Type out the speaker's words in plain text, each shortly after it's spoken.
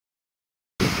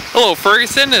Hello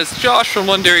Ferguson, it's Josh from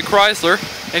Londonderry Chrysler,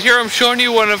 and here I'm showing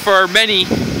you one of our many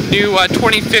new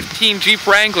 2015 Jeep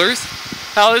Wranglers.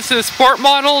 Now this is a sport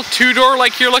model, two-door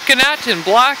like you're looking at, in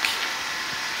black.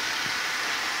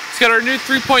 It's got our new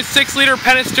 3.6 liter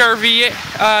Pentastar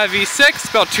V6,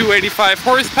 about 285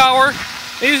 horsepower.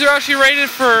 These are actually rated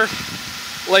for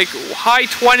like high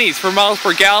 20s for miles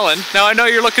per gallon. Now I know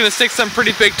you're looking to stick some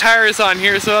pretty big tires on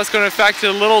here, so that's going to affect it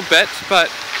a little bit,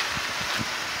 but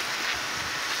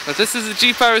this is the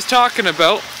Jeep I was talking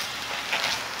about.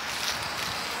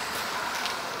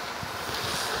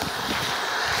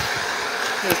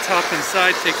 Let's hop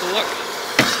inside, take a look.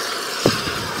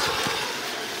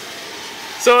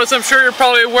 So as I'm sure you're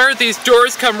probably aware, these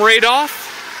doors come right off.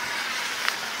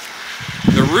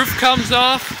 The roof comes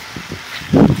off.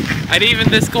 And even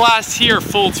this glass here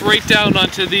folds right down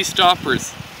onto these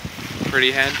stoppers.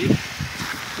 Pretty handy.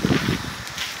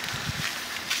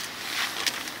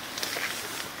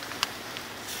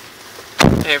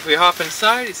 And if we hop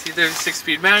inside, you see there's a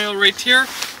 6-speed manual right here.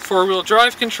 4-wheel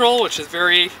drive control, which is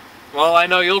very, well, I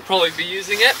know you'll probably be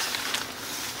using it.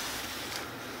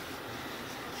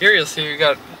 Here you'll see we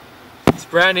got this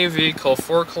brand new vehicle,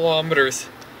 4 kilometers.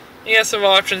 You have some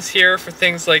options here for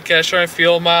things like showing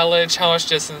fuel mileage, how much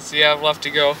distance you have left to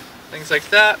go, things like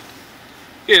that.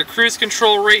 You get a cruise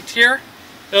control right here.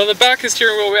 And on the back of the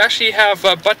steering wheel we actually have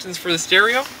buttons for the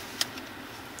stereo.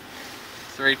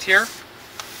 It's right here.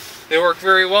 They work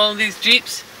very well in these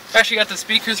Jeeps. Actually got the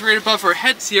speakers right above our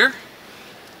heads here.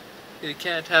 You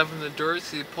can't have them in the doors,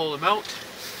 so you pull them out.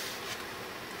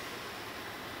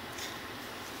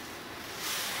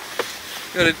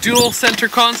 Got a dual center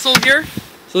console here.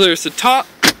 So there's the top.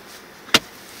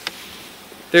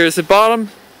 There's the bottom.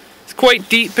 It's quite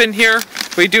deep in here.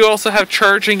 We do also have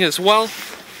charging as well.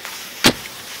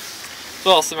 There's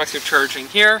also some extra charging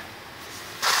here.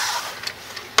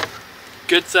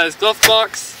 Good sized glove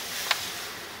box.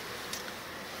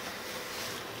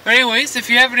 Anyways, if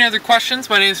you have any other questions,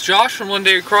 my name is Josh from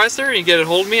Londonderry Chrysler, and you can get a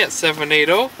hold of me at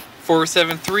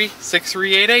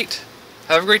 780-473-6388.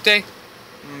 Have a great day.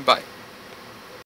 Bye.